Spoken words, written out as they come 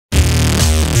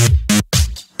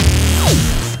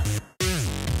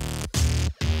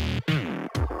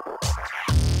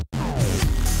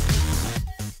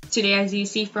Today, as you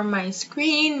see from my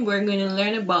screen, we're going to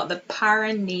learn about the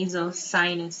paranasal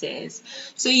sinuses.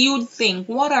 So you'd think,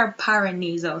 what are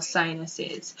paranasal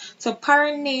sinuses? So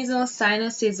paranasal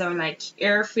sinuses are like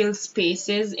air-filled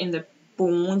spaces in the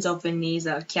bones of the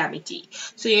nasal cavity.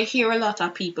 So you hear a lot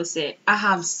of people say, I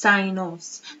have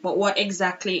sinus, but what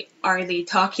exactly are they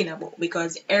talking about?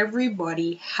 Because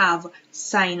everybody have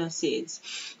sinuses.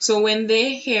 So when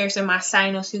they hear so my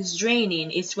sinus is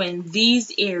draining, it's when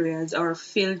these areas are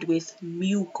filled with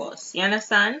mucus. You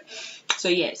understand? So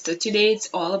yes, so today it's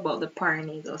all about the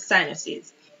paranasal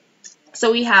sinuses.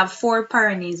 So we have 4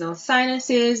 paranasal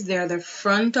sinuses. They're the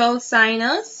frontal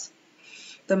sinus,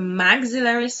 the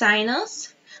maxillary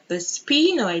sinus, the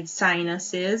sphenoid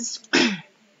sinuses,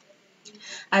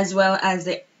 as well as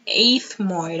the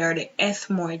ethmoid or the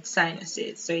ethmoid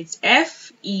sinuses. So it's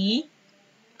FEMS.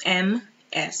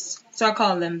 So I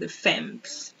call them the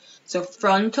FEMS. So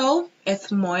frontal,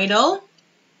 ethmoidal,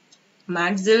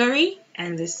 maxillary,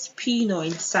 and the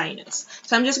sphenoid sinus.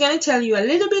 So I'm just going to tell you a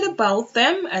little bit about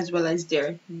them as well as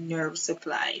their nerve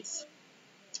supplies.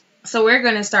 So we're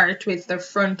going to start with the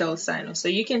frontal sinus. So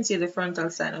you can see the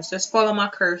frontal sinus. Just follow my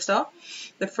cursor.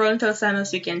 The frontal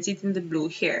sinus, you can see it in the blue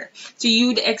here. So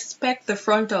you'd expect the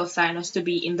frontal sinus to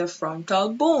be in the frontal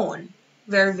bone.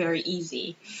 Very, very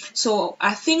easy. So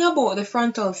a thing about the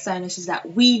frontal sinus is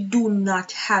that we do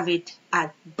not have it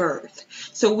at birth.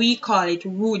 So we call it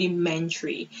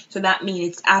rudimentary. So that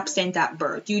means it's absent at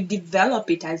birth. You develop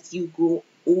it as you grow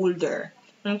older.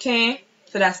 Okay?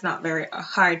 So that's not very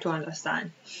hard to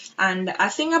understand. And a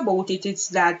thing about it is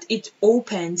that it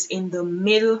opens in the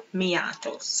middle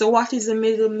meatus. So what is the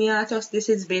middle meatus? This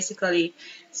is basically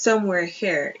somewhere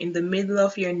here in the middle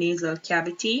of your nasal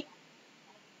cavity.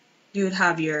 You would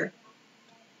have your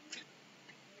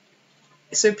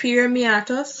superior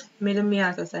meatus, middle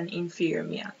meatus, and inferior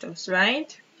meatus,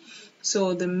 right?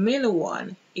 So the middle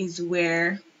one is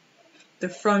where the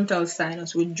frontal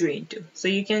sinus would drain to. So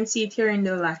you can see it here in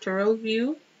the lateral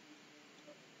view.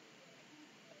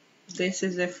 This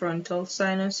is the frontal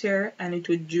sinus here, and it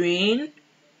would drain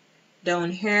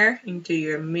down here into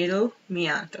your middle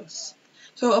meatus.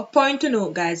 So a point to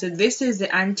note, guys, that this is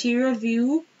the anterior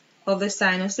view of the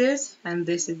sinuses, and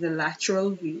this is the lateral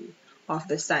view of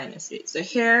the sinuses. So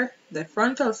here, the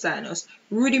frontal sinus,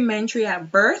 rudimentary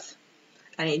at birth,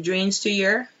 and it drains to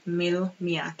your middle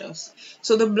meatus.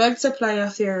 So the blood supply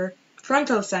of your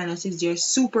frontal sinus is your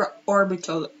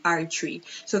supraorbital artery.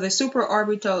 So the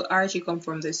supraorbital artery comes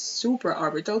from the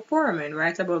supraorbital foramen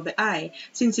right above the eye.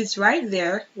 Since it's right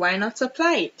there, why not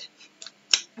supply it?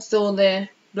 So the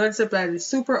blood supply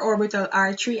is the supraorbital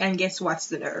artery, and guess what's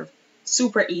the nerve?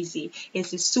 Super easy.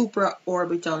 It's the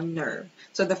supraorbital nerve.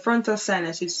 So the frontal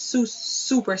sinus is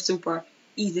super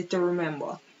easy to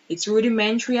remember. It's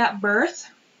rudimentary at birth.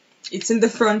 It's in the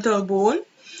frontal bone.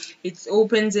 It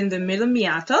opens in the middle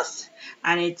meatus,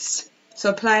 and it's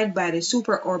supplied by the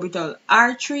supraorbital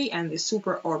artery and the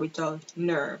supraorbital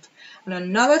nerve. And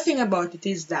another thing about it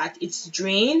is that it's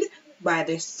drained by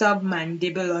the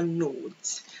submandibular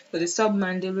nodes. So the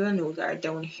submandibular nodes are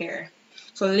down here.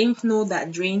 So lymph node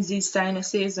that drains these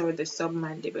sinuses or the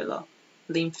submandibular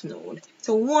lymph node.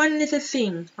 So one little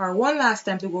thing, or one last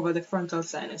time to go over the frontal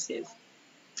sinuses.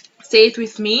 Say it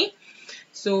with me.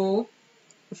 So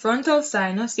the frontal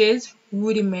sinus is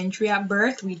rudimentary at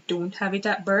birth. We don't have it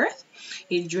at birth.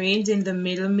 It drains in the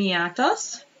middle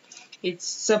meatus. It's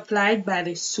supplied by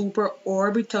the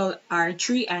supraorbital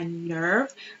artery and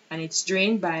nerve, and it's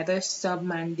drained by the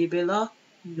submandibular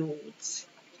nodes.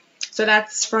 So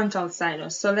that's frontal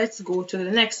sinus. So let's go to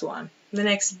the next one, the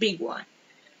next big one,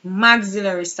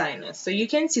 maxillary sinus. So you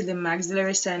can see the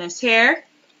maxillary sinus here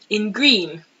in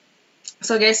green.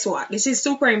 So guess what? This is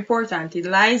super important. It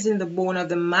lies in the bone of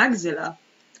the maxilla.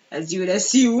 As you would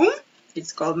assume,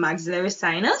 it's called maxillary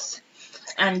sinus.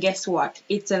 And guess what?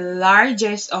 It's the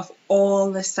largest of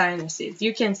all the sinuses.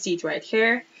 You can see it right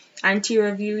here.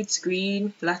 Anterior view, it's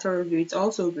green. Lateral view, it's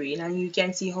also green. And you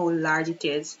can see how large it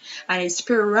is. And it's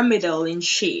pyramidal in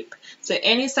shape. So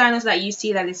any sinus that you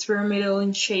see that is pyramidal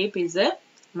in shape is a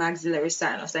maxillary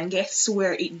sinus. And guess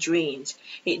where it drains?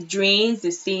 It drains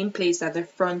the same place as the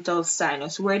frontal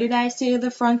sinus. Where did I say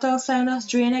the frontal sinus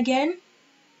drain again?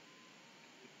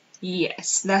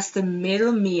 Yes, that's the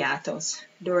middle meatus.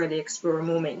 Don't really explore a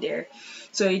moment there.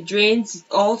 So it drains,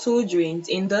 also drains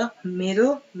in the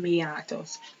middle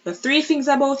meatus. The 3 things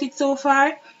about it so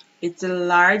far: it's the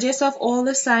largest of all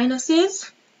the sinuses,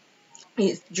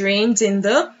 it drains in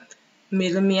the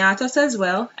middle meatus as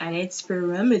well, and it's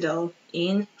pyramidal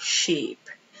in shape.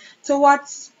 So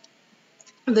what's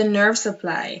the nerve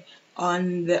supply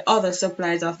on the other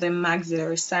supplies of the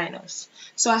maxillary sinus.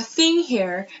 So I think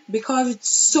here, because it's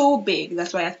so big,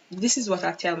 that's why this is what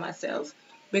I tell myself,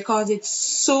 because it's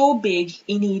so big,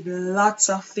 you need lots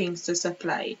of things to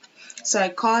supply it. So I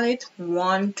call it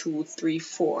 1, 2, 3,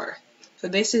 4. So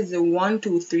this is the 1,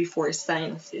 2, 3, 4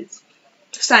 sinus.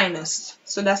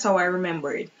 So that's how I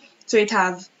remember it. So it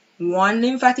has one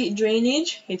lymphatic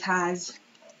drainage, it has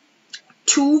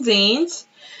 2 veins,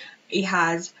 it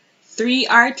has 3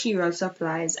 arterial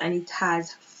supplies, and it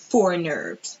has 4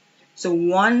 nerves. So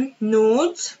 1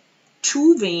 node,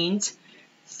 2 veins,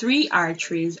 3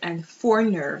 arteries, and 4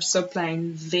 nerves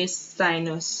supplying this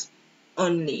sinus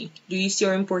only. Do you see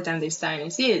how important this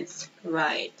sinus is?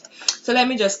 Right. So let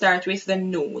me just start with the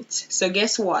nodes. So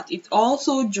guess what? It's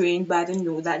also drained by the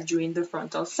node that drained the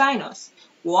frontal sinus.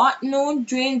 What node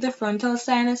drained the frontal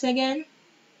sinus again?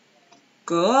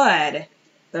 Good.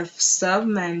 The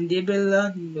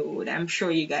submandibular node. I'm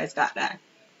sure you guys got that.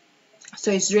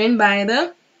 So it's drained by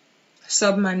the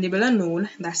submandibular node.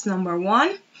 That's number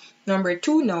 1. Number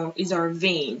 2 now is our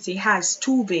veins. It has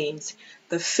 2 veins,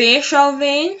 the facial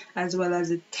vein as well as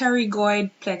the pterygoid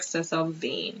plexus of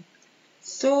vein.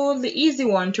 So the easy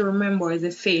one to remember is the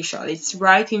facial. It's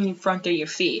right in front of your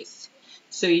face.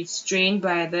 So it's drained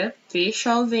by the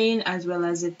facial vein as well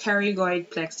as the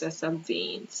pterygoid plexus of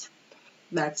veins.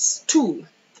 That's 2.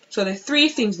 So the 3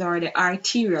 things now are the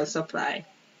arterial supply.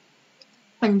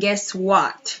 And guess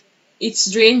what?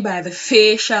 It's drained by the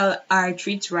facial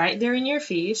artery. It's right there in your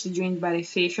face. It's drained by the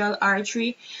facial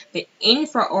artery, the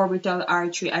infraorbital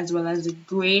artery, as well as the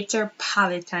greater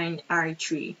palatine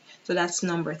artery. So that's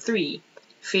number 3.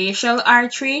 Facial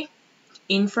artery,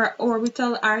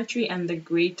 infraorbital artery, and the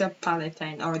greater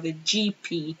palatine, or the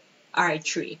GP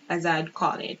artery, as I'd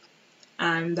call it.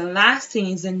 And the last thing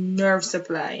is the nerve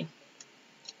supply.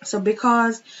 So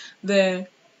because the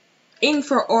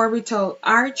infraorbital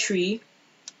artery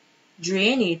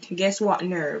drain it, guess what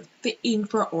nerve? The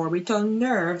infraorbital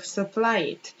nerve supply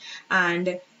it.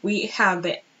 And we have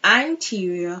the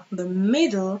anterior, the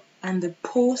middle, and the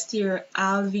posterior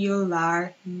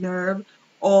alveolar nerve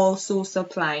also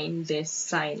supplying this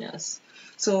sinus.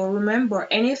 So remember,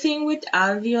 anything with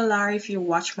alveolar, if you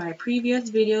watch my previous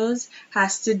videos,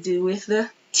 has to do with the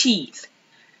teeth.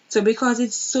 So because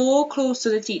it's so close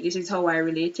to the teeth, this is how I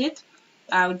relate it.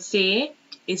 I would say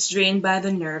it's drained by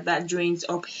the nerve that drains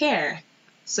up here.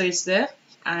 So it's the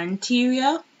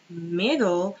anterior,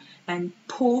 middle, and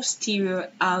posterior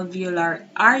alveolar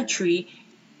artery,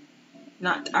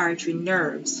 not artery,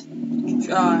 nerves,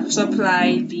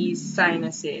 supply these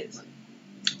sinuses.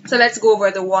 So let's go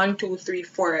over the 1, 2, 3,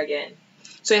 4 again.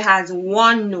 So it has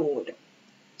 1 node,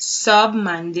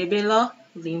 submandibular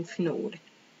lymph node,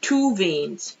 2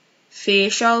 veins,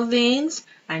 facial veins,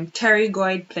 and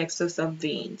pterygoid plexus of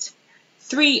veins,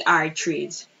 3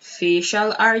 arteries,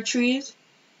 facial arteries,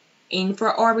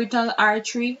 infraorbital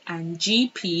artery, and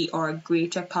GP or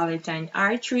greater palatine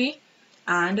artery,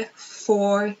 and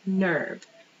 4 nerves.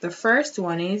 The first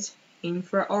one is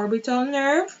infraorbital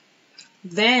nerve.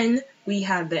 Then we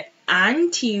have the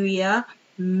anterior,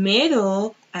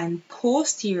 middle, and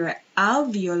posterior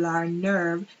alveolar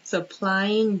nerve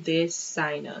supplying this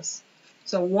sinus.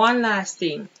 So one last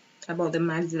thing about the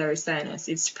maxillary sinus.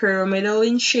 It's pyramidal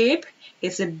in shape.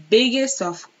 It's the biggest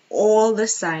of all the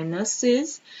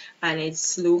sinuses, and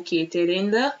it's located in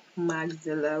the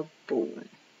maxillar bone.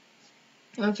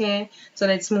 Okay, so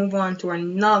let's move on to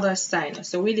another sinus.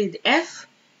 So we did F,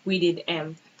 we did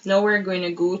M. Now we're going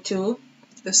to go to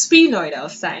the sphenoidal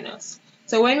sinus.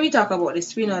 So when we talk about the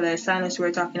sphenoidal sinus,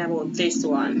 we're talking about this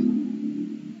one.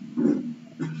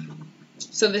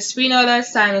 So the sphenoidal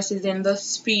sinus is in the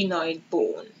sphenoid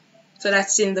bone. So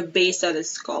that's in the base of the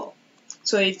skull.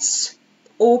 So it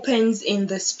opens in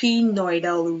the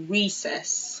sphenoidal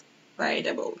recess, right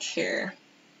about here.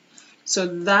 So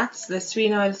that's the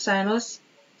sphenoidal sinus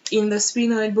in the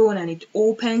sphenoid bone, and it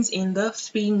opens in the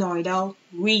sphenoidal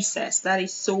recess. That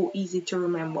is so easy to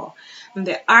remember. And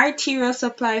the arterial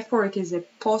supply for it is the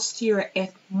posterior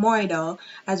ethmoidal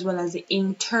as well as the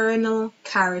internal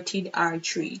carotid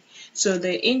artery. So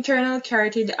the internal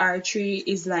carotid artery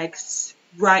is like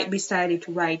right beside it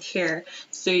right here.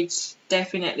 So it's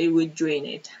definitely would drain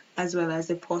it, as well as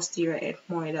the posterior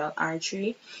ethmoidal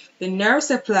artery. The nerve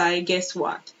supply, guess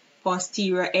what?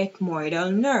 Posterior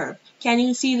ethmoidal nerve. Can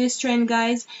you see this trend,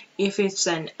 guys? If it's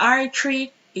an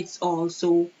artery, it's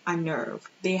also a nerve.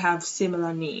 They have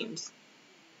similar names.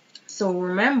 So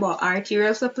remember,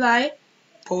 arterial supply,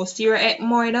 posterior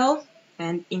ethmoidal,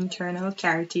 and internal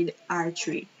carotid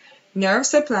artery. Nerve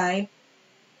supply,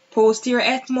 posterior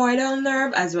ethmoidal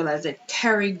nerve, as well as the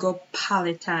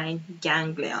pterygopalatine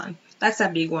ganglion. That's a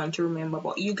big one to remember,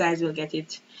 but you guys will get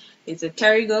it. It's a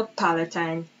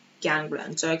pterygopalatine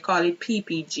ganglion, so I call it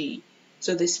PPG.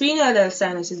 So the sphenoidal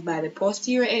sinus is by the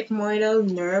posterior ethmoidal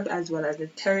nerve as well as the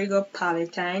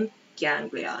pterygopalatine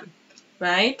ganglion,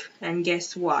 right? And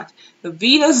guess what? The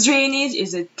venous drainage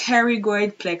is a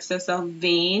pterygoid plexus of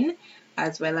vein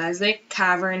as well as the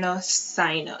cavernous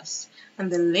sinus.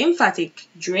 And the lymphatic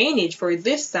drainage for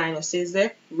this sinus is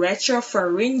the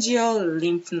retropharyngeal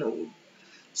lymph node.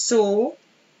 So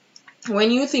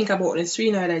when you think about the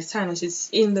sphenoidal sinus, it's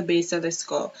in the base of the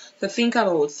skull. So think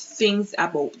about things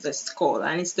about the skull,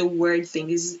 and it's the weird thing.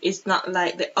 It's not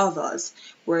like the others,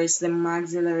 where it's the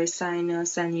maxillary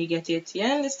sinus and you get it. You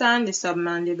understand? The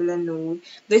submandibular node.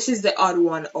 This is the odd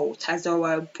one out, as how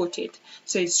I would put it.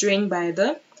 So it's drained by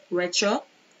the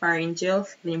retropharyngeal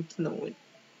lymph node.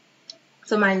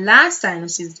 So my last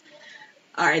sinuses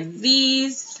are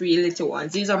these three little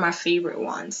ones. These are my favorite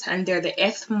ones, and they're the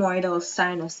ethmoidal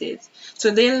sinuses.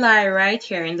 So they lie right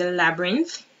here in the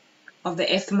labyrinth of the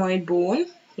ethmoid bone.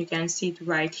 You can see it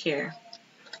right here.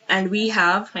 And we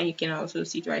have, and you can also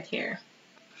see it right here,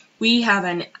 we have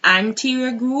an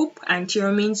anterior group.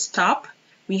 Anterior means top.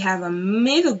 We have a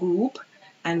middle group,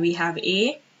 and we have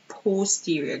a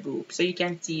posterior group. So you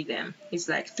can see them. It's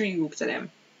like three groups of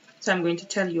them. So I'm going to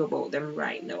tell you about them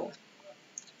right now.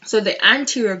 So the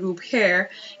anterior group here,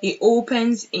 it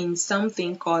opens in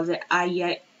something called the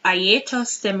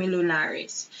hiatus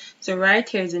semilunaris. So right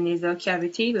here is the nasal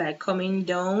cavity, like coming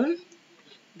down.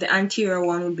 The anterior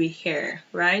one would be here,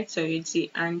 right? So you'd see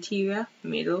anterior,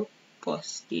 middle,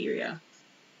 posterior,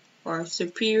 or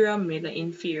superior, middle,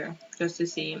 inferior, just the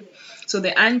same. So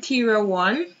the anterior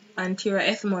one, anterior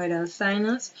ethmoidal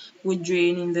sinus, would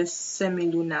drain in the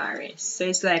semilunaris. So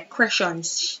it's like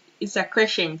crescent, it's a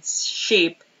crescent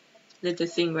shape little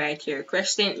thing right here.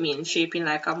 Crescent means shaping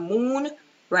like a moon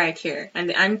right here. And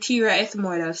the anterior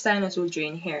ethmoidal sinus will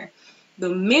drain here. The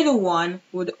middle one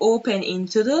would open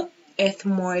into the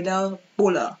ethmoidal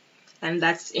bulla. And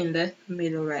that's in the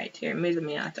middle right here. Middle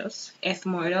meatus.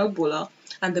 Ethmoidal bulla.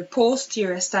 And the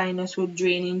posterior sinus would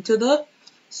drain into the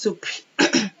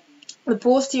the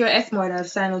posterior ethmoidal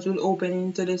sinus will open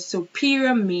into the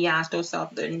superior meatus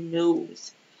of the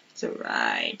nose. So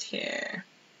right here,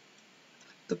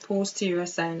 the posterior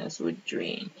sinus would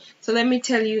drain. So let me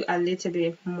tell you a little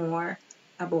bit more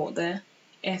about the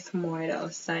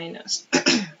ethmoidal sinus.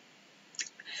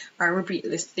 I repeat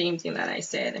the same thing that I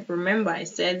said. Remember, I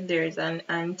said there's an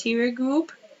anterior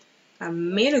group, a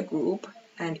middle group,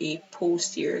 and a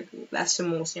posterior group. That's the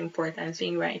most important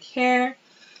thing right here.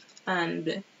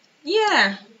 And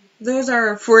yeah, those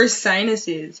are 4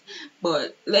 sinuses.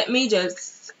 But let me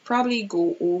just probably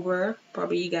go over,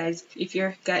 you guys, if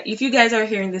you guys are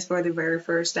hearing this for the very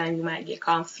first time, you might get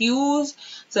confused.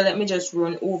 So let me just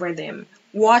run over them.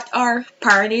 What are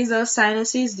paranasal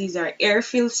sinuses? These are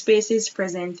air-filled spaces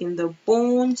present in the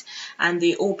bones, and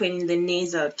they open in the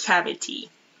nasal cavity.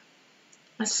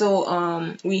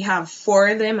 So we have 4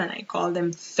 of them, and I call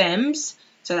them FEMS.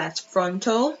 So that's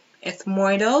frontal,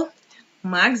 ethmoidal,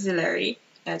 maxillary,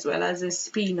 as well as the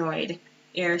sphenoid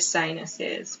air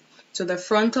sinuses. So the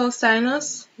frontal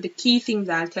sinus, the key things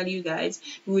I'll tell you guys: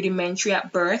 rudimentary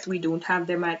at birth, we don't have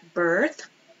them at birth.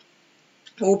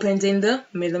 Opens in the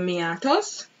middle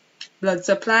meatus. Blood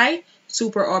supply,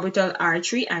 supraorbital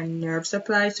artery and nerve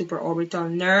supply, supraorbital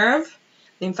nerve.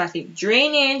 Lymphatic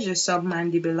drainage, the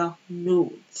submandibular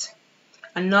nodes.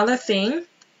 Another thing,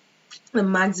 the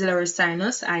maxillary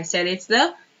sinus, I said it's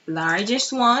the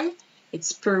largest one.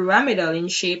 It's pyramidal in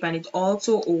shape, and it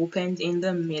also opens in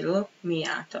the middle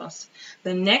meatus.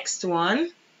 The next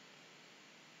one,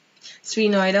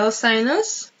 sphenoidal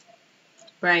sinus,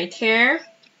 right here.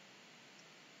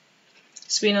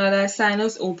 Sphenoidal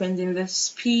sinus opens in the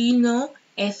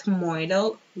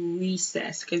sphenoethmoidal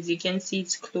recess, because you can see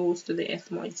it's close to the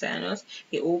ethmoid sinus.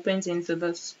 It opens into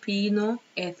the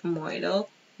sphenoethmoidal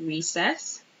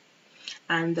recess.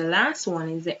 And the last one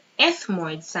is the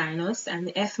ethmoid sinus, and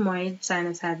the ethmoid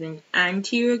sinus has an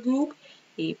anterior group,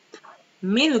 a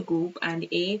middle group, and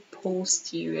a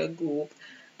posterior group.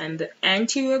 And the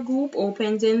anterior group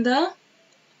opens in the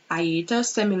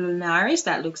hiatus semilunaris,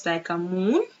 that looks like a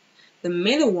moon. The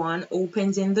middle one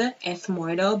opens in the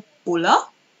ethmoidal bulla.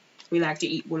 We like to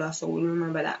eat bulla, so we'll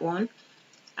remember that one.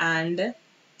 And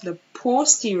the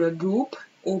posterior group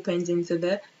opens into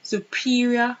the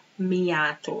superior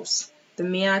meatus. The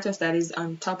meatus that is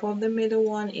on top of the middle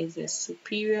one is the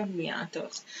superior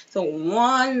meatus. So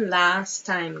one last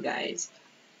time, guys.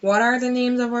 What are the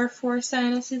names of our 4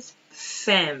 sinuses?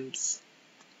 FEMS.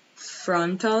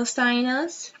 Frontal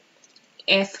sinus,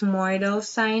 ethmoidal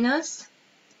sinus,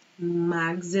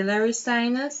 maxillary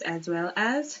sinus, as well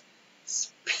as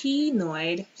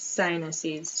sphenoid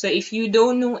sinuses. So if you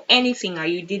don't know anything or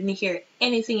you didn't hear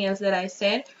anything else that I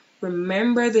said,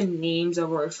 remember the names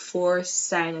of our 4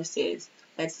 sinuses.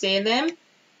 Let's say them: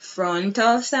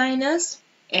 frontal sinus,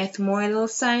 ethmoidal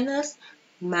sinus,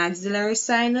 maxillary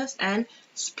sinus, and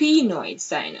sphenoid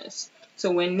sinus. So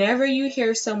whenever you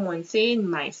hear someone saying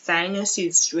my sinus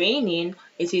is draining,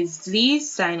 it is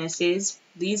these sinuses,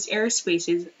 these air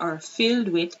spaces are filled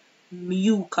with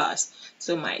mucus.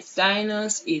 So my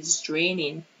sinus is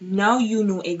draining. Now you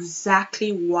know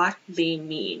exactly what they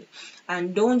mean.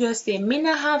 And don't just say, me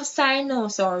not have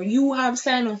sinus, or you have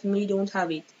sinus, me don't have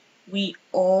it. We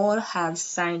all have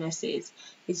sinuses.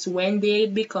 It's when they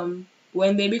become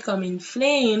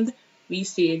inflamed, we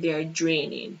say they're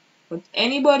draining. But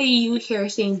anybody you hear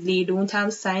saying they don't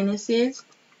have sinuses,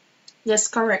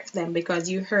 just correct them, because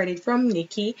you heard it from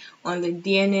Nikki on the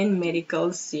D&N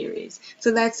Medical series.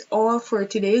 So that's all for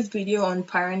today's video on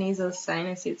paranasal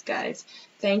sinuses, guys.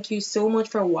 Thank you so much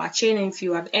for watching, and if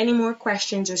you have any more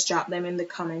questions, just drop them in the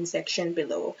comment section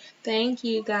below. Thank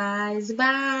you, guys.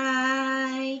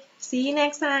 Bye. See you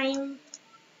next time.